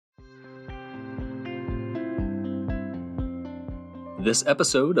This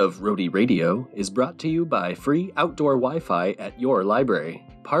episode of Rhody Radio is brought to you by free outdoor Wi-Fi at your library.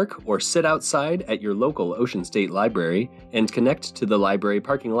 Park or sit outside at your local Ocean State Library and connect to the library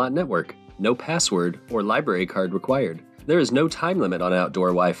parking lot network. No password or library card required. There is no time limit on outdoor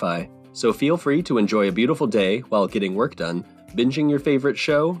Wi-Fi, so feel free to enjoy a beautiful day while getting work done, binging your favorite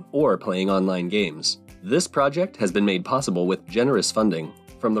show, or playing online games. This project has been made possible with generous funding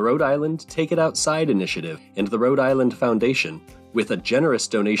from the Rhode Island Take It Outside initiative and the Rhode Island Foundation, with a generous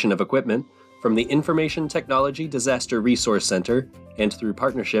donation of equipment from the Information Technology Disaster Resource Center and through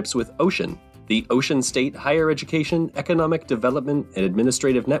partnerships with Ocean, the Ocean State Higher Education Economic Development and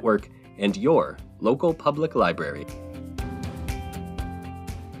Administrative Network, and your local public library.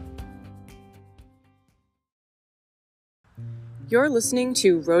 You're listening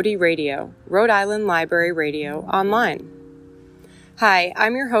to Rhody Radio, Rhode Island Library Radio Online. Hi,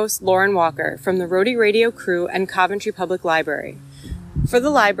 I'm your host, Lauren Walker, from the Rhody Radio crew and Coventry Public Library. For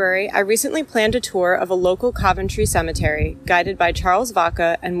the library, I recently planned a tour of a local Coventry cemetery guided by Charles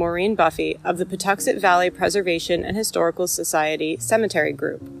Vaca and Maureen Buffy of the Patuxent Valley Preservation and Historical Society Cemetery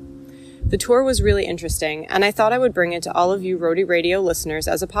Group. The tour was really interesting, and I thought I would bring it to all of you Rhody Radio listeners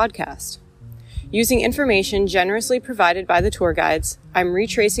as a podcast. Using information generously provided by the tour guides, I'm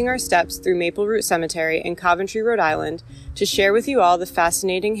retracing our steps through Maple Root Cemetery in Coventry, Rhode Island, to share with you all the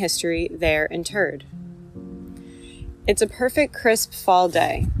fascinating history there interred. It's a perfect, crisp fall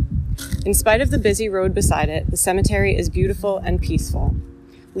day. In spite of the busy road beside it, the cemetery is beautiful and peaceful.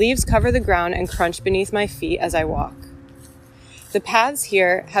 Leaves cover the ground and crunch beneath my feet as I walk. The paths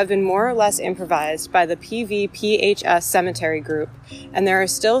here have been more or less improvised by the PVPHS Cemetery Group, and there are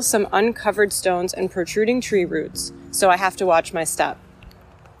still some uncovered stones and protruding tree roots, so I have to watch my step.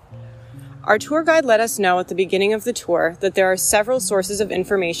 Our tour guide let us know at the beginning of the tour that there are several sources of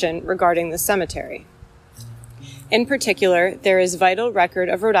information regarding the cemetery. In particular, there is Vital Record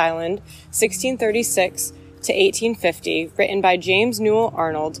of Rhode Island, 1636 to 1850, written by James Newell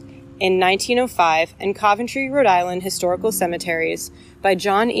Arnold, in 1905, and Coventry, Rhode Island Historical Cemeteries by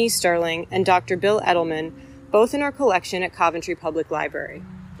John E. Sterling and Dr. Bill Edelman, both in our collection at Coventry Public Library.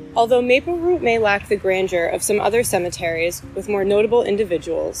 Although Maple Root may lack the grandeur of some other cemeteries with more notable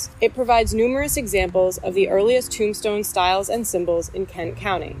individuals, it provides numerous examples of the earliest tombstone styles and symbols in Kent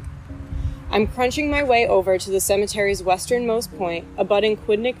County. I'm crunching my way over to the cemetery's westernmost point, abutting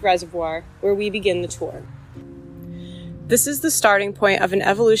Quidnick Reservoir, where we begin the tour. This is the starting point of an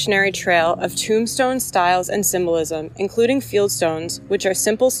evolutionary trail of tombstone styles and symbolism, including fieldstones, which are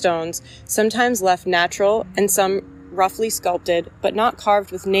simple stones, sometimes left natural and some roughly sculpted, but not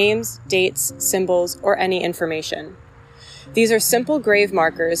carved with names, dates, symbols, or any information. These are simple grave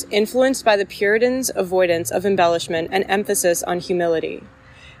markers influenced by the Puritans' avoidance of embellishment and emphasis on humility.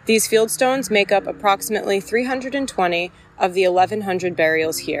 These fieldstones make up approximately 320 of the 1,100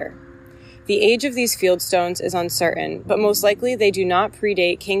 burials here. The age of these fieldstones is uncertain, but most likely they do not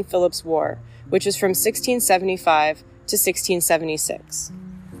predate King Philip's War, which was from 1675 to 1676.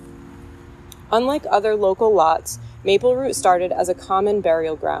 Unlike other local lots, Maple Root started as a common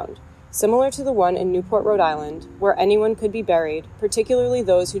burial ground, similar to the one in Newport, Rhode Island, where anyone could be buried, particularly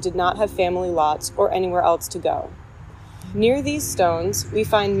those who did not have family lots or anywhere else to go. Near these stones, we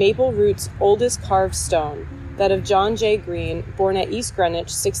find Maple Root's oldest carved stone, that of John J. Green, born at East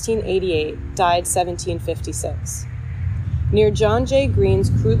Greenwich, 1688, died 1756. Near John J. Green's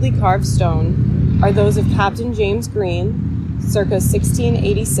crudely carved stone are those of Captain James Green, circa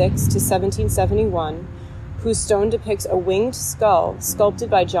 1686 to 1771, whose stone depicts a winged skull sculpted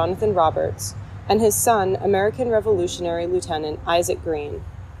by Jonathan Roberts, and his son, American Revolutionary Lieutenant Isaac Green,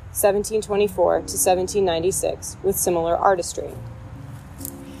 1724 to 1796, with similar artistry.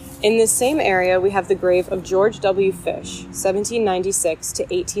 In this same area, we have the grave of George W. Fish, 1796 to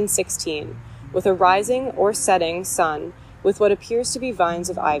 1816, with a rising or setting sun with what appears to be vines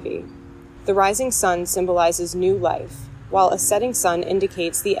of ivy. The rising sun symbolizes new life, while a setting sun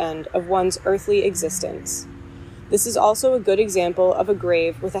indicates the end of one's earthly existence. This is also a good example of a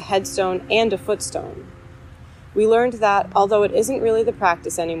grave with a headstone and a footstone. We learned that, although it isn't really the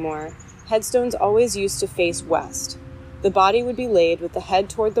practice anymore, headstones always used to face west. The body would be laid with the head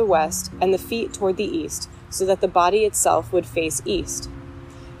toward the west and the feet toward the east, so that the body itself would face east.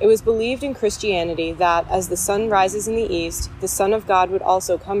 It was believed in Christianity that, as the sun rises in the east, the Son of God would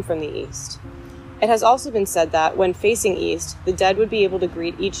also come from the east. It has also been said that, when facing east, the dead would be able to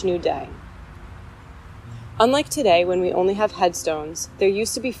greet each new day. Unlike today, when we only have headstones, there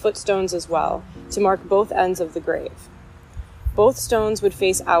used to be footstones as well, to mark both ends of the grave. Both stones would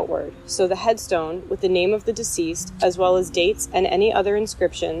face outward, so the headstone, with the name of the deceased, as well as dates and any other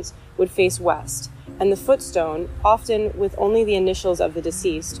inscriptions, would face west, and the footstone, often with only the initials of the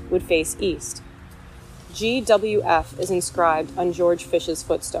deceased, would face east. GWF is inscribed on George Fish's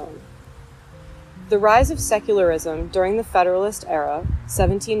footstone. The rise of secularism during the Federalist era,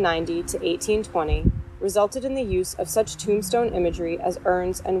 1790 to 1820, resulted in the use of such tombstone imagery as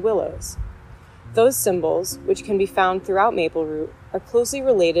urns and willows. Those symbols, which can be found throughout Maple Root, are closely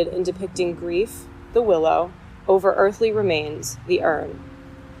related in depicting grief, the willow, over earthly remains, the urn.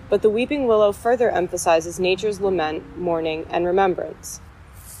 But the weeping willow further emphasizes nature's lament, mourning, and remembrance.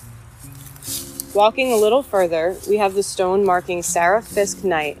 Walking a little further, we have the stone marking Sarah Fisk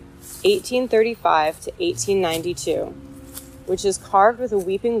Night, 1835 to 1892, which is carved with a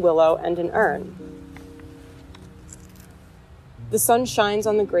weeping willow and an urn. The sun shines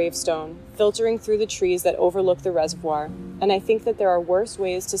on the gravestone, filtering through the trees that overlook the reservoir, and I think that there are worse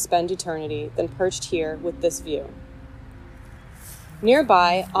ways to spend eternity than perched here with this view.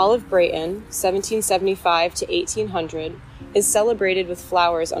 Nearby, Olive Brayton, 1775 to 1800, is celebrated with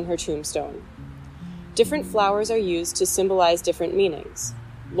flowers on her tombstone. Different flowers are used to symbolize different meanings.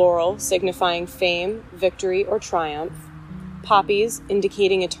 Laurel, signifying fame, victory, or triumph. Poppies,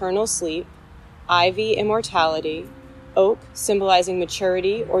 indicating eternal sleep. Ivy, immortality. Oak, symbolizing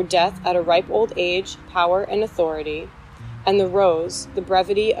maturity or death at a ripe old age, power, and authority. And the rose, the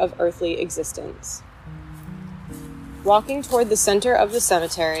brevity of earthly existence. Walking toward the center of the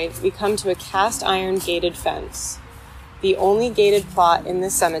cemetery, we come to a cast iron gated fence, the only gated plot in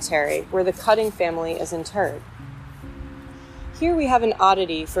this cemetery where the Cutting family is interred. Here we have an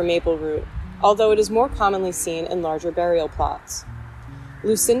oddity for Maple Root, although it is more commonly seen in larger burial plots.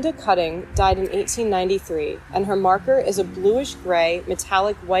 Lucinda Cutting died in 1893, and her marker is a bluish-gray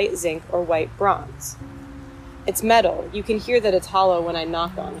metallic white zinc or white bronze. It's metal. You can hear that it's hollow when I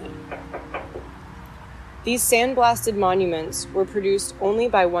knock on it. These sandblasted monuments were produced only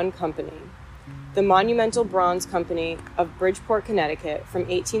by one company, the Monumental Bronze Company of Bridgeport, Connecticut, from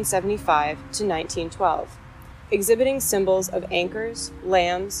 1875 to 1912, exhibiting symbols of anchors,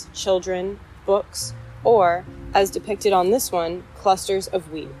 lambs, children, books, or, as depicted on this one, clusters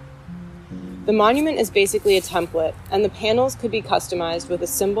of wheat. The monument is basically a template, and the panels could be customized with a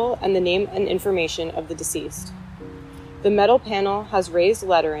symbol and the name and information of the deceased. The metal panel has raised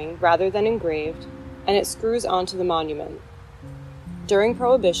lettering rather than engraved, and it screws onto the monument. During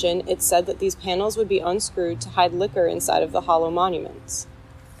Prohibition, it's said that these panels would be unscrewed to hide liquor inside of the hollow monuments.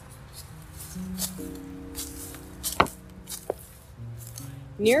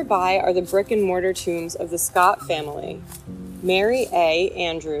 Nearby are the brick and mortar tombs of the Scott family. Mary A.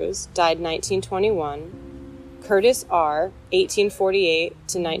 Andrews, died 1921, Curtis R., 1848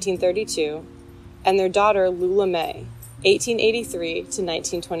 to 1932, and their daughter Lula May, 1883 to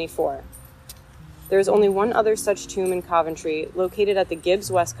 1924. There is only one other such tomb in Coventry, located at the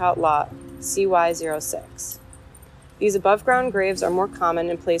Gibbs Westcott lot, CY06. These above-ground graves are more common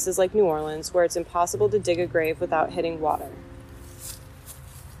in places like New Orleans, where it's impossible to dig a grave without hitting water.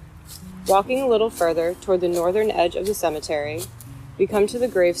 Walking a little further toward the northern edge of the cemetery, we come to the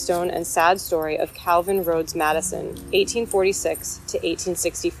gravestone and sad story of Calvin Rhodes Madison, 1846 to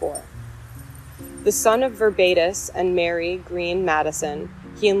 1864. The son of Verbatus and Mary Green Madison,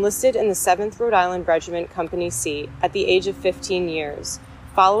 he enlisted in the 7th Rhode Island Regiment Company C at the age of 15 years,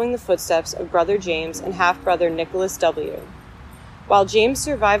 following the footsteps of Brother James and half-brother Nicholas W. While James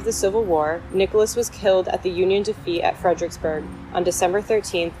survived the Civil War, Nicholas was killed at the Union defeat at Fredericksburg on December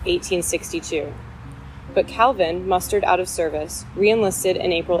 13, 1862. But Calvin, mustered out of service, re-enlisted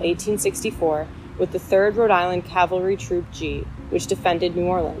in April 1864 with the 3rd Rhode Island Cavalry Troop G, which defended New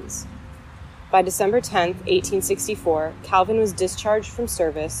Orleans. By December 10, 1864, Calvin was discharged from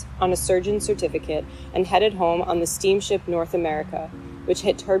service on a surgeon's certificate and headed home on the steamship North America, which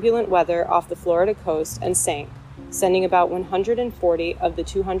hit turbulent weather off the Florida coast and sank, sending about 140 of the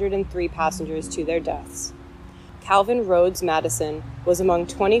 203 passengers to their deaths. Calvin Rhodes Madison was among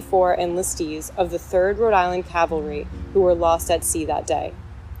 24 enlistees of the 3rd Rhode Island Cavalry who were lost at sea that day.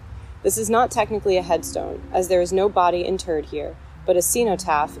 This is not technically a headstone, as there is no body interred here, but a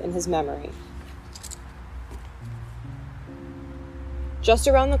cenotaph in his memory. Just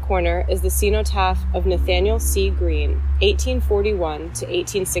around the corner is the cenotaph of Nathaniel C. Green, 1841 to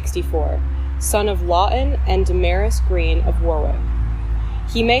 1864, son of Lawton and Damaris Green of Warwick.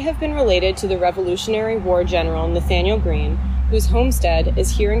 He may have been related to the Revolutionary War General Nathaniel Green, whose homestead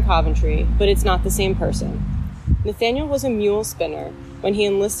is here in Coventry, but it's not the same person. Nathaniel was a mule spinner when he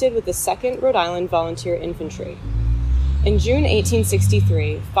enlisted with the 2nd Rhode Island Volunteer Infantry. In June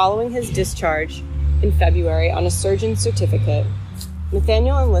 1863, following his discharge in February on a surgeon's certificate,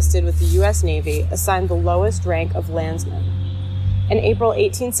 Nathaniel enlisted with the U.S. Navy, assigned the lowest rank of landsman. In April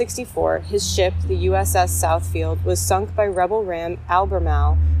 1864, his ship, the USS Southfield, was sunk by rebel ram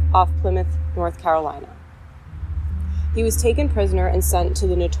Albemarle off Plymouth, North Carolina. He was taken prisoner and sent to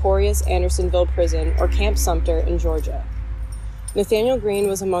the notorious Andersonville Prison or Camp Sumter in Georgia. Nathanael Greene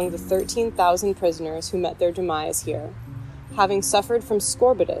was among the 13,000 prisoners who met their demise here, having suffered from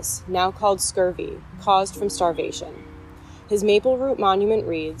scorbutus, now called scurvy, caused from starvation. His maple root monument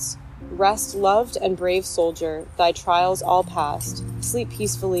reads, "Rest, loved and brave soldier, thy trials all past, sleep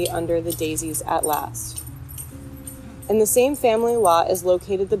peacefully under the daisies at last." In the same family lot is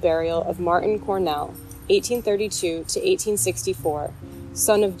located the burial of Martin Cornell, 1832 to 1864,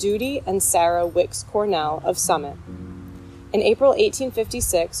 son of Duty and Sarah Wicks Cornell of Summit. In April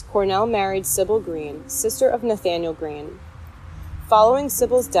 1856, Cornell married Sybil Greene, sister of Nathanael Greene. Following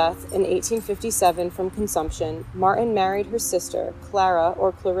Sybil's death in 1857 from consumption, Martin married her sister, Clara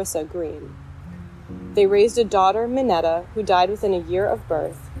or Clarissa Greene. They raised a daughter, Minetta, who died within a year of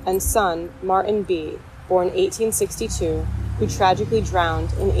birth, and son, Martin B., born 1862, who tragically drowned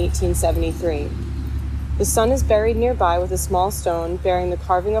in 1873. The son is buried nearby with a small stone bearing the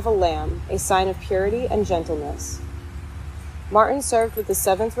carving of a lamb, a sign of purity and gentleness. Martin served with the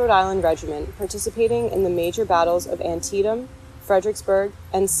 7th Rhode Island Regiment, participating in the major battles of Antietam, Fredericksburg,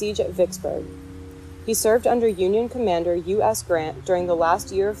 and siege at Vicksburg. He served under Union Commander U.S. Grant during the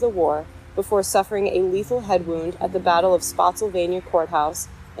last year of the war before suffering a lethal head wound at the Battle of Spotsylvania Courthouse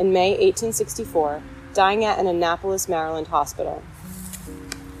in May 1864, dying at an Annapolis, Maryland hospital.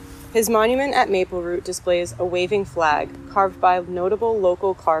 His monument at Maple Root displays a waving flag carved by notable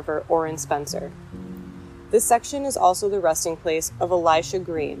local carver Orrin Spencer. This section is also the resting place of Elisha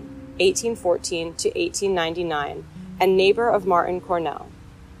Greene, 1814 to 1899, and neighbor of Martin Cornell.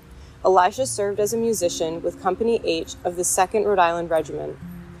 Elisha served as a musician with Company H of the 2nd Rhode Island Regiment.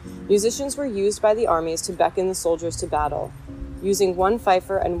 Musicians were used by the armies to beckon the soldiers to battle, using one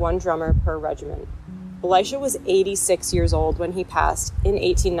fifer and one drummer per regiment. Elisha was 86 years old when he passed in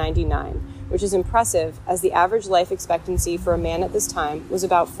 1899, which is impressive as the average life expectancy for a man at this time was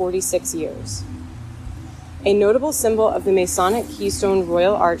about 46 years. A notable symbol of the Masonic Keystone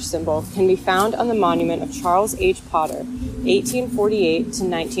Royal Arch symbol can be found on the monument of Charles H. Potter, 1848 to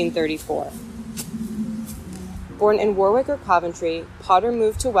 1934. Born in Warwick or Coventry, Potter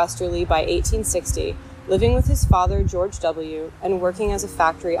moved to Westerly by 1860, living with his father, George W., and working as a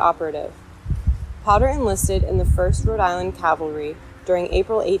factory operative. Potter enlisted in the 1st Rhode Island Cavalry during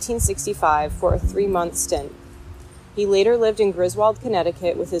April 1865 for a 3-month stint. He later lived in Griswold,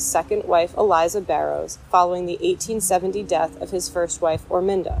 Connecticut with his second wife, Eliza Barrows, following the 1870 death of his first wife,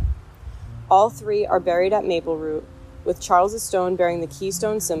 Orminda. All three are buried at Maple Root, with Charles's stone bearing the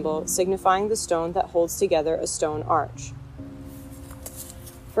keystone symbol, signifying the stone that holds together a stone arch.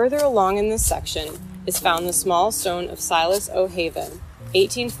 Further along in this section is found the small stone of Silas O'Haven,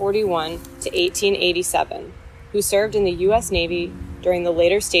 1841 to 1887, who served in the U.S. Navy during the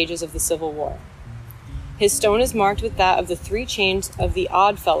later stages of the Civil War. His stone is marked with that of the 3 chains of the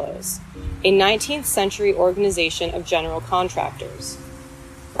Odd Fellows, a 19th century organization of general contractors.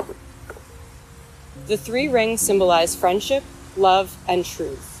 The 3 rings symbolize friendship, love, and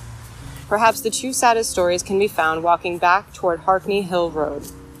truth. Perhaps the 2 saddest stories can be found walking back toward Harkney Hill Road.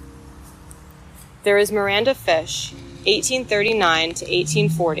 There is Miranda Fish, 1839 to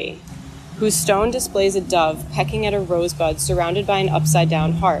 1840, whose stone displays a dove pecking at a rosebud surrounded by an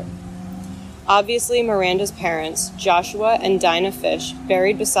upside-down heart. Obviously, Miranda's parents, Joshua and Dinah Fish,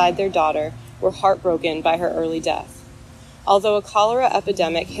 buried beside their daughter, were heartbroken by her early death. Although a cholera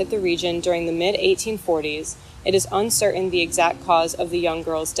epidemic hit the region during the mid-1840s, it is uncertain the exact cause of the young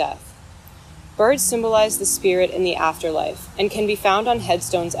girl's death. Birds symbolize the spirit in the afterlife and can be found on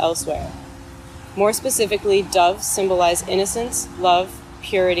headstones elsewhere. More specifically, doves symbolize innocence, love,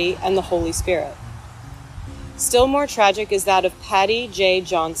 purity, and the Holy Spirit. Still more tragic is that of Patty J.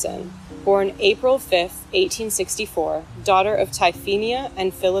 Johnson, born April 5, 1864, daughter of Typhenia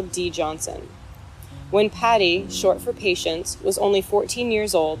and Philip D. Johnson. When Patty, short for Patience, was only 14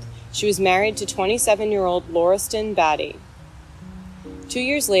 years old, she was married to 27-year-old Lauriston Batty. 2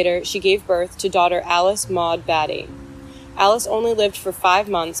 years later, she gave birth to daughter Alice Maud Batty. Alice only lived for 5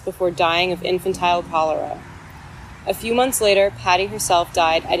 months before dying of infantile cholera. A few months later, Patty herself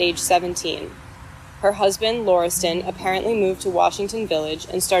died at age 17. Her husband, Lauriston, apparently moved to Washington Village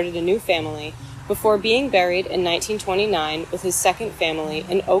and started a new family before being buried in 1929 with his second family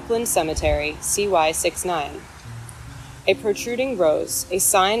in Oakland Cemetery, CY 69. A protruding rose, a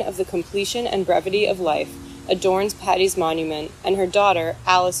sign of the completion and brevity of life, adorns Patty's monument, and her daughter,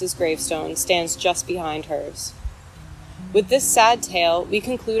 Alice's gravestone, stands just behind hers. With this sad tale, we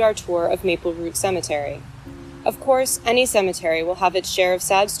conclude our tour of Maple Root Cemetery. Of course, any cemetery will have its share of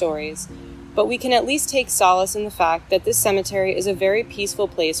sad stories, but we can at least take solace in the fact that this cemetery is a very peaceful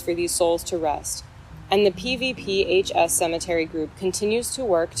place for these souls to rest, and the PVPHS Cemetery Group continues to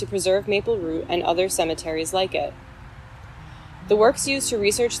work to preserve Maple Root and other cemeteries like it. The works used to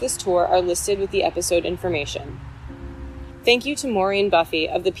research this tour are listed with the episode information. Thank you to Maureen Buffy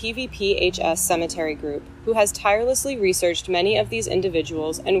of the PVPHS Cemetery Group, who has tirelessly researched many of these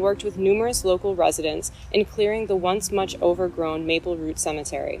individuals and worked with numerous local residents in clearing the once much overgrown Maple Root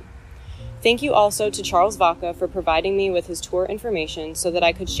Cemetery. Thank you also to Charles Vaca for providing me with his tour information so that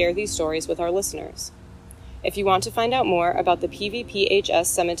I could share these stories with our listeners. If you want to find out more about the PVPHS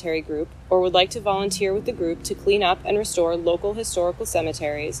Cemetery Group or would like to volunteer with the group to clean up and restore local historical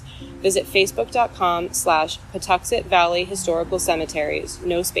cemeteries, visit facebook.com/Patuxent Valley Historical Cemeteries,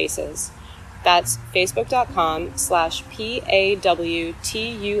 no spaces. That's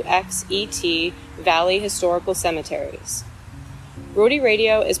facebook.com/PAWTUXET Valley Historical Cemeteries. Rhody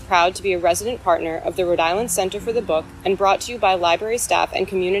Radio is proud to be a resident partner of the Rhode Island Center for the Book and brought to you by library staff and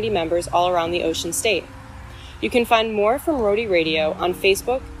community members all around the Ocean State. You can find more from Rhody Radio on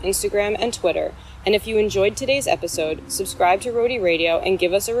Facebook, Instagram, and Twitter, and if you enjoyed today's episode, subscribe to Rhody Radio and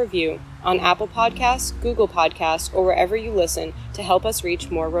give us a review on Apple Podcasts, Google Podcasts, or wherever you listen to help us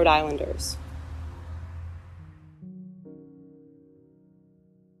reach more Rhode Islanders.